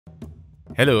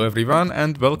Hello everyone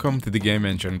and welcome to the Game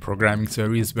Engine programming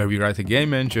series where we write a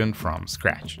game engine from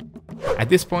scratch. At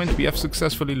this point we have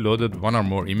successfully loaded one or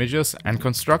more images and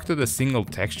constructed a single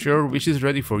texture which is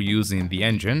ready for use in the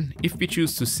engine if we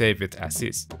choose to save it as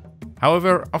is.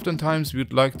 However, oftentimes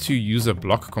we'd like to use a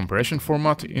block compression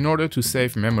format in order to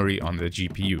save memory on the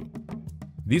GPU.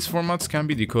 These formats can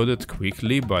be decoded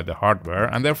quickly by the hardware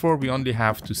and therefore we only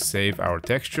have to save our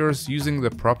textures using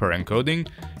the proper encoding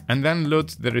and then load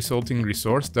the resulting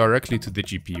resource directly to the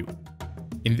GPU.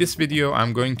 In this video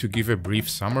I'm going to give a brief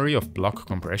summary of block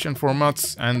compression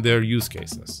formats and their use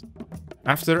cases.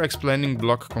 After explaining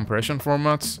block compression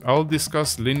formats, I'll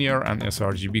discuss linear and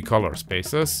sRGB color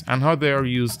spaces and how they are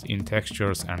used in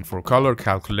textures and for color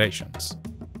calculations.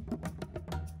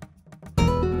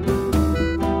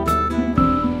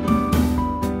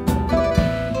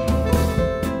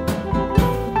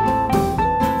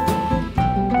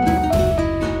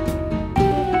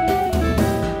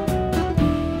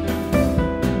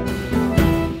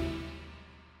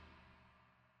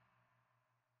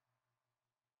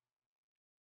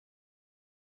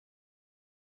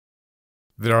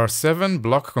 There are 7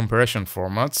 block compression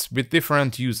formats with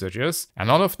different usages,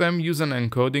 and all of them use an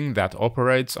encoding that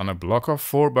operates on a block of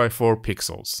 4x4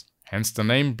 pixels, hence the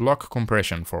name block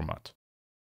compression format.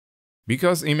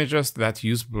 Because images that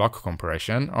use block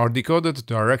compression are decoded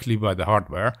directly by the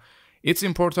hardware, it's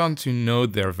important to know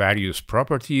their various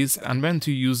properties and when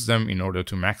to use them in order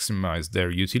to maximize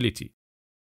their utility.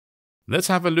 Let's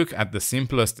have a look at the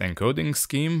simplest encoding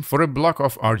scheme for a block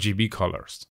of RGB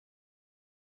colors.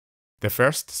 The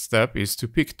first step is to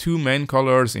pick 2 main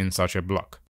colors in such a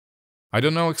block. I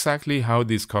don't know exactly how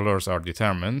these colors are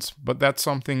determined, but that's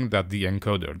something that the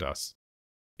encoder does.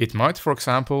 It might, for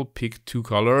example, pick 2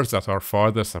 colors that are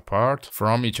farthest apart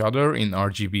from each other in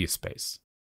RGB space.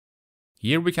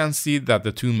 Here we can see that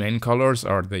the 2 main colors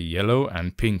are the yellow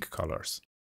and pink colors.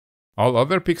 All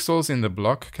other pixels in the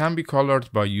block can be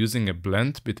colored by using a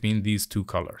blend between these 2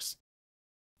 colors.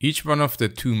 Each one of the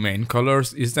 2 main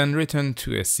colors is then written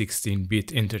to a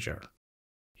 16-bit integer.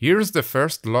 Here's the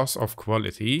first loss of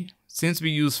quality, since we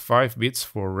use 5 bits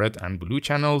for red and blue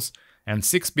channels and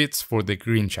 6 bits for the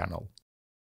green channel.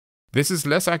 This is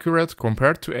less accurate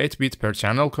compared to 8-bit per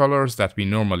channel colors that we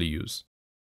normally use.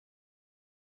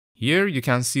 Here you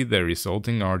can see the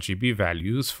resulting RGB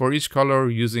values for each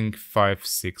color using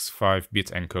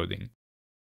 565-bit encoding.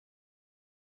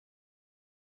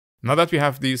 Now that we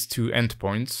have these 2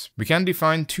 endpoints, we can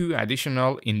define 2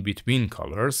 additional in-between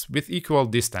colors with equal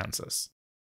distances.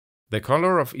 The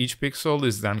color of each pixel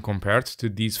is then compared to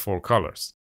these 4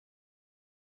 colors.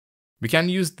 We can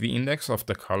use the index of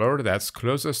the color that's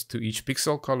closest to each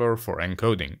pixel color for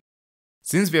encoding.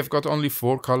 Since we have got only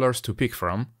 4 colors to pick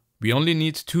from, we only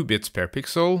need 2 bits per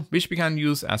pixel, which we can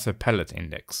use as a palette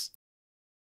index.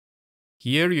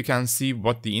 Here you can see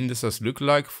what the indices look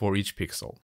like for each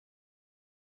pixel.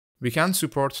 We can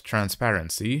support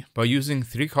transparency by using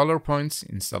 3 color points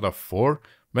instead of 4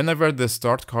 whenever the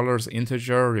start color's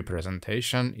integer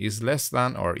representation is less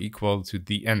than or equal to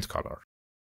the end color.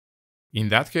 In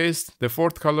that case, the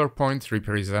 4th color point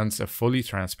represents a fully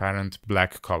transparent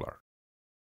black color.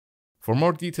 For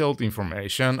more detailed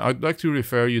information, I'd like to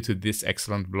refer you to this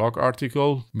excellent blog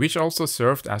article, which also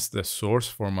served as the source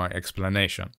for my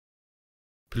explanation.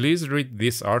 Please read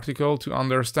this article to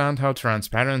understand how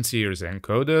transparency is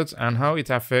encoded and how it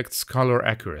affects color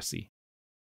accuracy.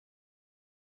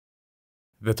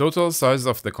 The total size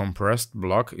of the compressed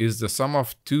block is the sum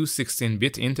of 2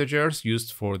 16-bit integers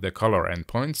used for the color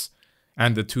endpoints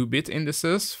and the 2-bit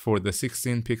indices for the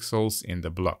 16 pixels in the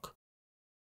block.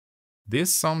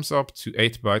 This sums up to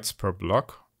 8 bytes per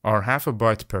block, or half a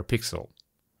byte per pixel.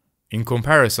 In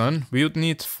comparison, we would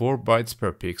need 4 bytes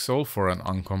per pixel for an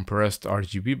uncompressed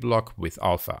RGB block with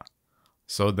alpha.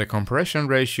 So the compression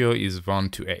ratio is 1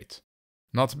 to 8.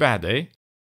 Not bad, eh?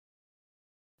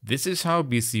 This is how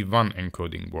BC1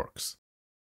 encoding works.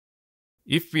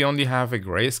 If we only have a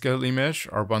grayscale image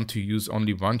or want to use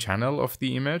only one channel of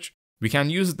the image, we can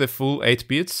use the full 8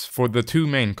 bits for the 2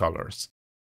 main colors.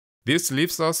 This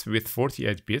leaves us with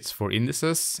 48 bits for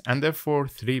indices and therefore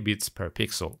 3 bits per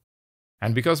pixel.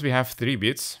 And because we have 3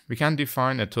 bits, we can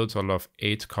define a total of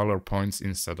 8 color points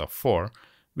instead of 4,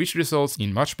 which results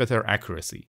in much better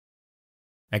accuracy.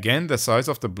 Again, the size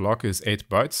of the block is 8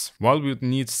 bytes, while we would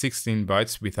need 16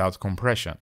 bytes without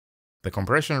compression. The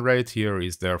compression rate here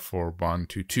is therefore 1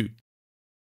 to 2.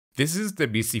 This is the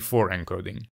BC4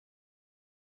 encoding.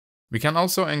 We can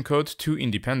also encode 2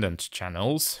 independent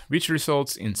channels, which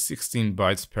results in 16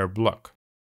 bytes per block.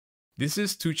 This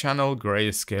is 2-channel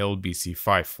grayscale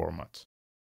BC5 format.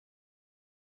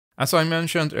 As I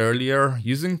mentioned earlier,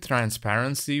 using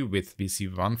transparency with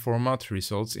BC1 format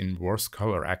results in worse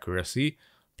color accuracy,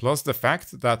 plus the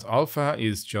fact that alpha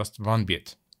is just 1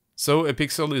 bit. So a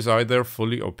pixel is either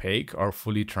fully opaque or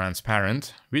fully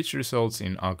transparent, which results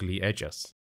in ugly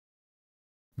edges.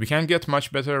 We can get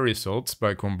much better results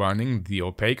by combining the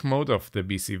opaque mode of the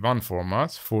BC1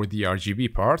 format for the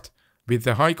RGB part with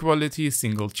the high-quality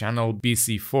single-channel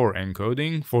BC4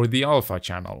 encoding for the alpha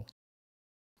channel.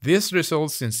 This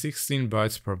results in 16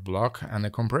 bytes per block and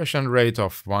a compression rate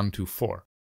of 1:4.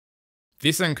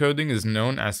 This encoding is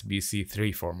known as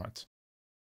BC3 format.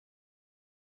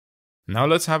 Now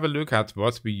let's have a look at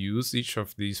what we use each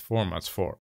of these formats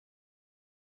for.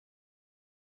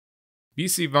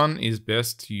 BC1 is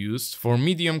best used for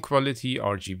medium quality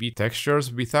RGB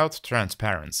textures without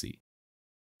transparency.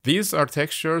 These are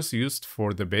textures used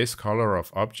for the base color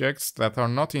of objects that are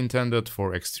not intended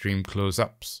for extreme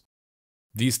close-ups.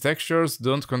 These textures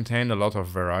don't contain a lot of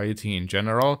variety in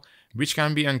general, which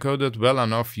can be encoded well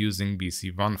enough using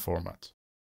BC1 format.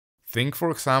 Think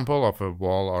for example of a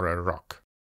wall or a rock.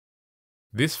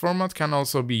 This format can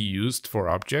also be used for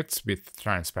objects with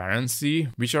transparency,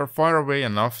 which are far away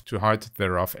enough to hide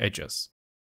the rough edges.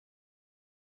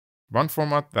 One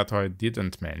format that I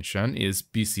didn't mention is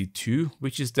BC2,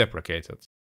 which is deprecated.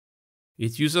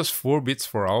 It uses 4 bits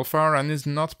for alpha and is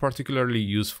not particularly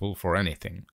useful for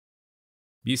anything.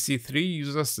 BC3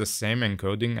 uses the same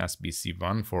encoding as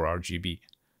BC1 for RGB.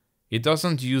 It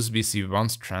doesn't use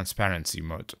BC1's transparency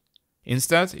mode.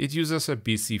 Instead, it uses a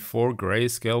BC4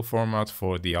 grayscale format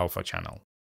for the alpha channel.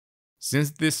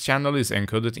 Since this channel is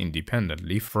encoded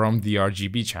independently from the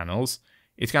RGB channels,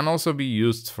 it can also be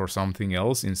used for something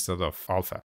else instead of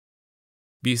alpha.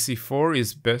 BC4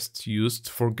 is best used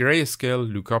for grayscale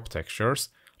lookup textures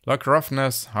like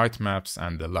roughness, height maps,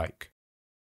 and the like.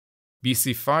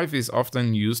 BC5 is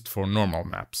often used for normal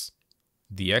maps.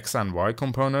 The X and Y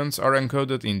components are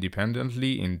encoded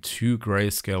independently in 2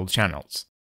 grayscale channels.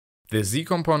 The Z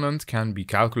component can be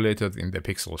calculated in the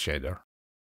pixel shader.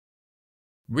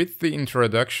 With the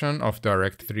introduction of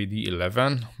Direct3D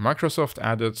 11, Microsoft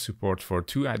added support for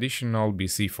 2 additional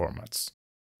BC formats.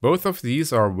 Both of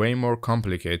these are way more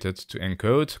complicated to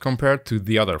encode compared to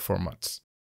the other formats.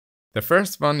 The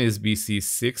first one is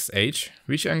BC6H,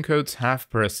 which encodes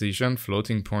half-precision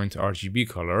floating point RGB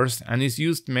colors and is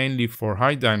used mainly for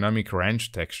high dynamic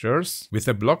range textures with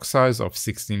a block size of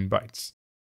 16 bytes.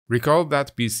 Recall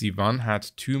that BC1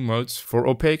 had 2 modes for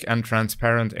opaque and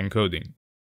transparent encoding.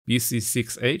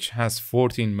 BC6H has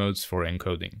 14 modes for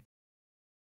encoding.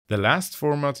 The last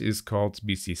format is called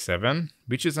BC7,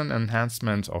 which is an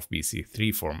enhancement of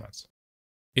BC3 format.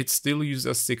 It still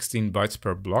uses 16 bytes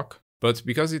per block, but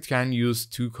because it can use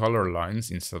 2 color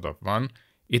lines instead of 1,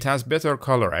 it has better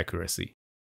color accuracy.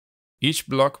 Each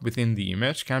block within the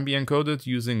image can be encoded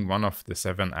using one of the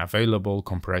 7 available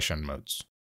compression modes.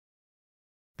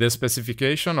 The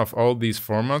specification of all these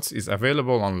formats is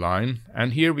available online,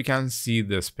 and here we can see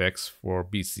the specs for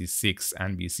BC6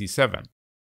 and BC7.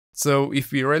 So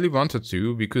if we really wanted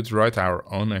to, we could write our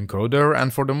own encoder,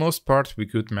 and for the most part we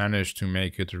could manage to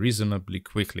make it reasonably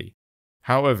quickly.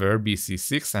 However,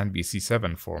 BC6 and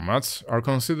BC7 formats are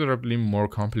considerably more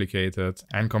complicated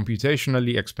and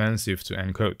computationally expensive to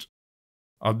encode.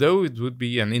 Although it would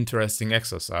be an interesting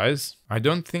exercise, I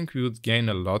don't think we would gain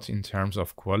a lot in terms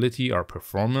of quality or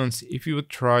performance if we would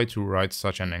try to write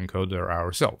such an encoder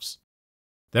ourselves.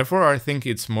 Therefore, I think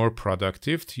it's more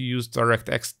productive to use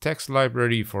DirectX text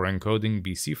library for encoding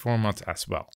BC formats as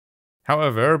well.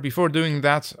 However, before doing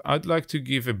that, I'd like to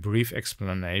give a brief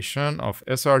explanation of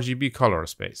sRGB color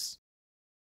space.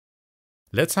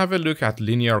 Let's have a look at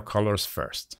linear colors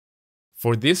first.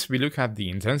 For this, we look at the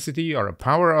intensity or a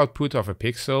power output of a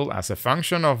pixel as a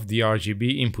function of the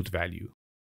RGB input value.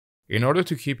 In order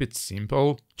to keep it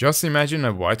simple, just imagine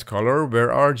a white color where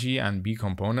RG and B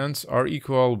components are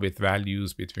equal with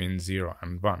values between 0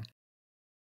 and 1.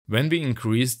 When we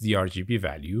increase the RGB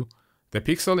value, the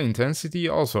pixel intensity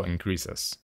also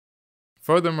increases.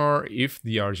 Furthermore, if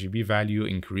the RGB value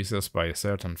increases by a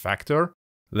certain factor,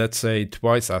 let's say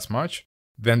twice as much,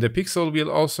 then the pixel will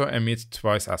also emit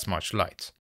twice as much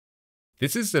light.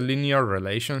 This is the linear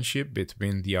relationship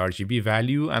between the RGB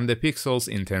value and the pixel's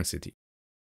intensity.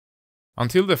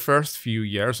 Until the first few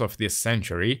years of this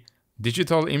century,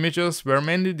 digital images were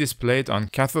mainly displayed on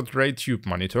cathode ray tube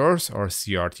monitors, or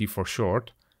CRT for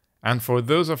short, and for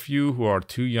those of you who are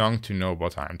too young to know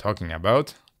what I am talking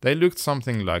about, they looked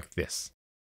something like this.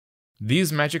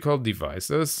 These magical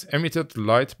devices emitted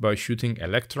light by shooting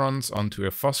electrons onto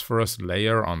a phosphorus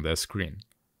layer on the screen.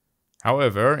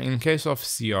 However, in case of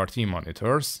CRT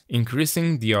monitors,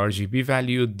 increasing the RGB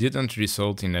value didn't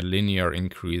result in a linear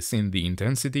increase in the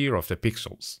intensity of the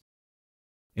pixels.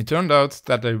 It turned out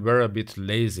that they were a bit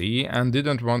lazy and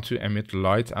didn't want to emit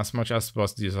light as much as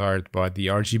was desired by the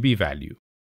RGB value.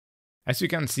 As you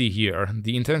can see here,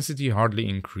 the intensity hardly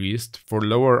increased for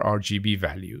lower RGB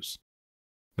values.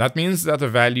 That means that a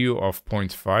value of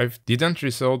 0.5 didn't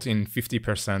result in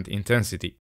 50%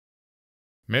 intensity.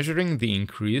 Measuring the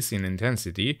increase in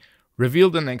intensity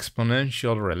revealed an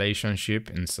exponential relationship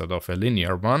instead of a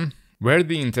linear one, where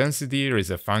the intensity is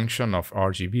a function of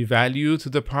RGB value to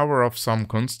the power of some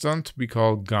constant we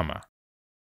call gamma.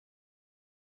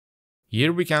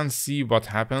 Here we can see what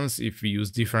happens if we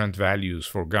use different values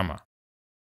for gamma.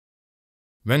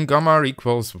 When gamma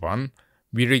equals 1,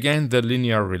 we regain the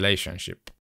linear relationship.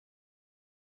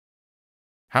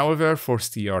 However, for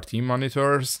CRT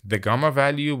monitors, the gamma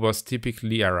value was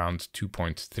typically around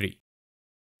 2.3.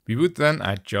 We would then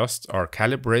adjust or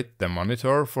calibrate the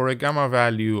monitor for a gamma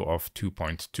value of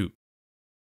 2.2.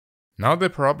 Now the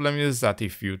problem is that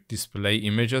if you display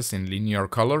images in linear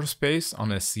color space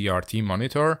on a CRT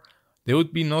monitor, they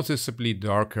would be noticeably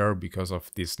darker because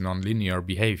of this nonlinear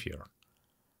behavior.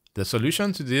 The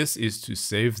solution to this is to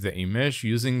save the image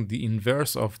using the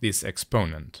inverse of this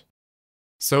exponent.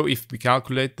 So if we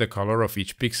calculate the color of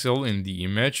each pixel in the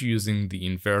image using the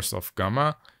inverse of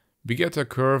gamma, we get a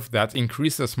curve that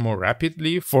increases more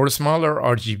rapidly for smaller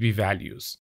RGB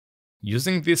values.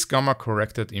 Using this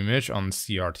gamma-corrected image on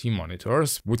CRT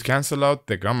monitors would cancel out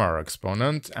the gamma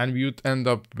exponent and we would end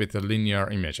up with a linear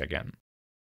image again.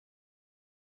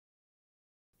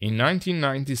 In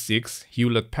 1996,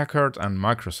 Hewlett-Packard and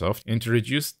Microsoft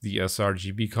introduced the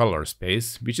sRGB color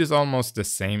space, which is almost the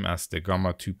same as the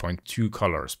gamma 2.2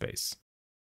 color space.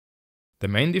 The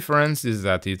main difference is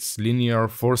that it's linear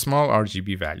for small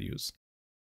RGB values.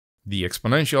 The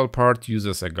exponential part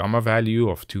uses a gamma value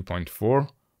of 2.4,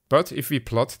 but if we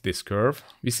plot this curve,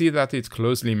 we see that it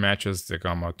closely matches the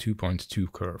gamma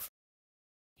 2.2 curve.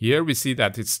 Here we see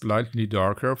that it's slightly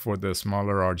darker for the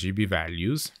smaller RGB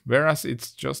values, whereas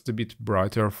it's just a bit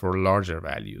brighter for larger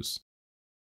values.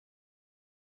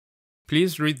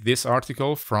 Please read this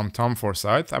article from Tom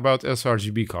Forsyth about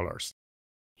sRGB colors.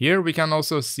 Here we can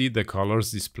also see the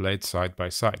colors displayed side by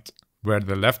side, where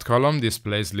the left column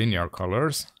displays linear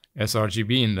colors,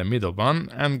 sRGB in the middle one,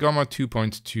 and gamma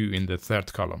 2.2 in the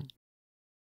third column.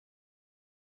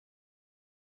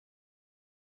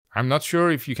 I'm not sure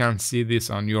if you can see this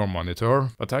on your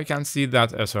monitor, but I can see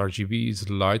that sRGB is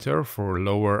lighter for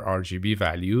lower RGB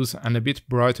values and a bit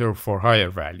brighter for higher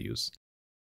values.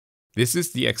 This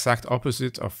is the exact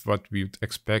opposite of what we would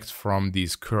expect from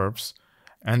these curves,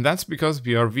 and that's because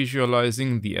we are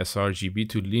visualizing the sRGB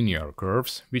to linear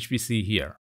curves, which we see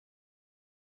here.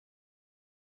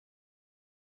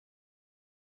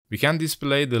 We can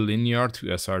display the linear to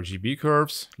sRGB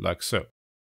curves like so.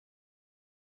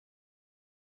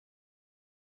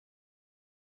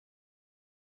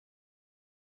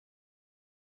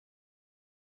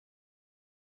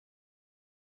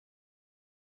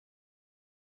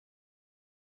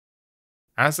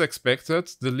 As expected,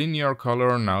 the linear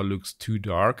color now looks too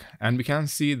dark, and we can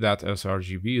see that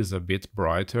sRGB is a bit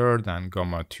brighter than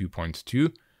gamma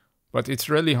 2.2, but it's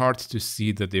really hard to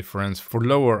see the difference for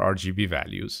lower RGB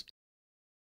values.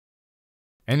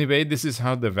 Anyway, this is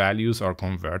how the values are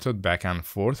converted back and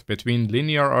forth between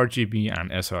linear RGB and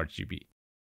sRGB.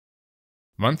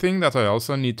 One thing that I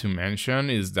also need to mention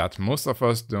is that most of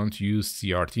us don't use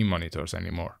CRT monitors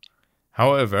anymore.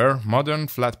 However, modern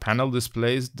flat panel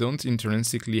displays don't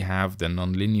intrinsically have the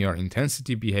nonlinear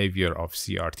intensity behavior of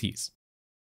CRTs.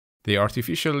 They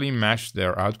artificially match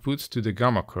their output to the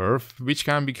gamma curve, which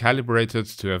can be calibrated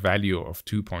to a value of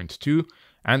 2.2,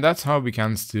 and that's how we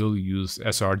can still use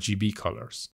sRGB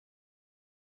colors.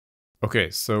 Okay,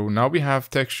 so now we have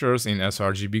textures in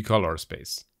sRGB color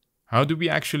space. How do we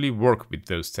actually work with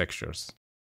those textures?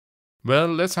 Well,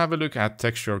 let's have a look at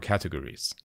texture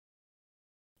categories.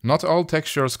 Not all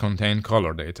textures contain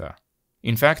color data.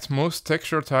 In fact, most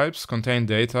texture types contain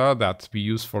data that we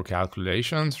use for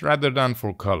calculations rather than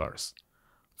for colors.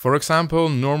 For example,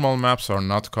 normal maps are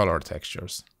not color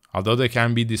textures. Although they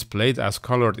can be displayed as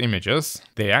colored images,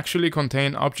 they actually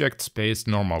contain object-space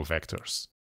normal vectors.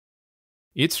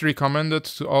 It's recommended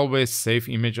to always save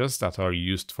images that are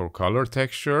used for color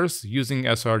textures using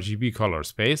sRGB color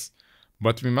space,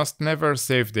 but we must never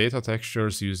save data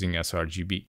textures using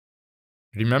sRGB.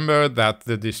 Remember that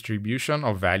the distribution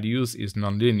of values is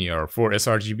nonlinear for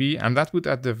sRGB, and that would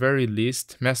at the very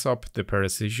least mess up the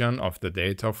precision of the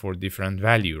data for different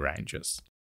value ranges.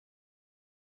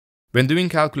 When doing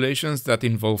calculations that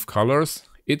involve colors,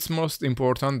 it's most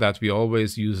important that we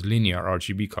always use linear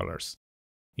RGB colors.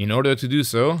 In order to do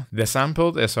so, the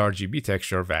sampled sRGB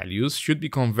texture values should be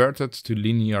converted to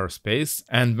linear space,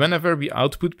 and whenever we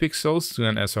output pixels to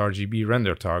an sRGB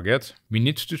render target, we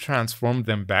need to transform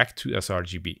them back to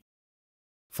sRGB.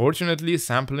 Fortunately,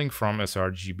 sampling from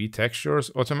sRGB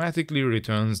textures automatically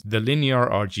returns the linear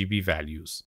RGB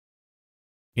values.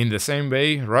 In the same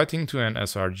way, writing to an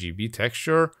sRGB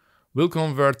texture will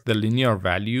convert the linear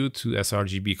value to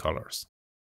sRGB colors.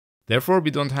 Therefore,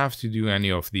 we don't have to do any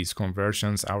of these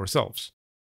conversions ourselves.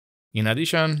 In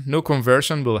addition, no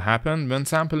conversion will happen when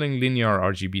sampling linear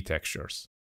RGB textures.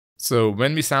 So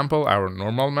when we sample our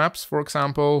normal maps, for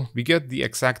example, we get the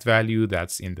exact value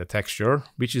that's in the texture,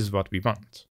 which is what we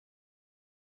want.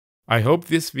 I hope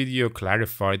this video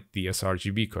clarified the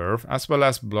sRGB curve as well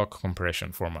as block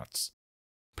compression formats.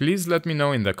 Please let me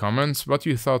know in the comments what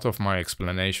you thought of my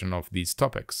explanation of these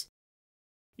topics.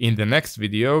 In the next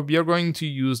video, we are going to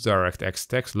use DirectX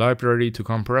text library to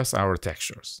compress our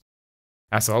textures.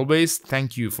 As always,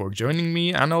 thank you for joining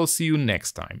me, and I'll see you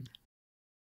next time.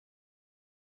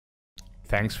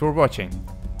 Thanks for watching.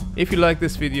 If you like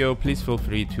this video, please feel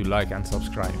free to like and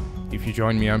subscribe. If you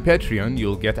join me on Patreon,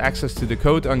 you'll get access to the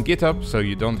code on GitHub, so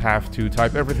you don't have to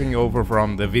type everything over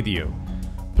from the video.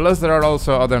 Plus, there are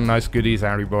also other nice goodies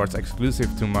and rewards exclusive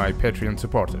to my Patreon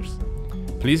supporters.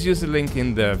 Please use the link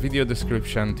in the video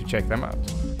description to check them out.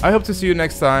 I hope to see you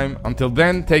next time. Until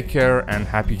then, take care and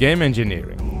happy game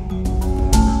engineering!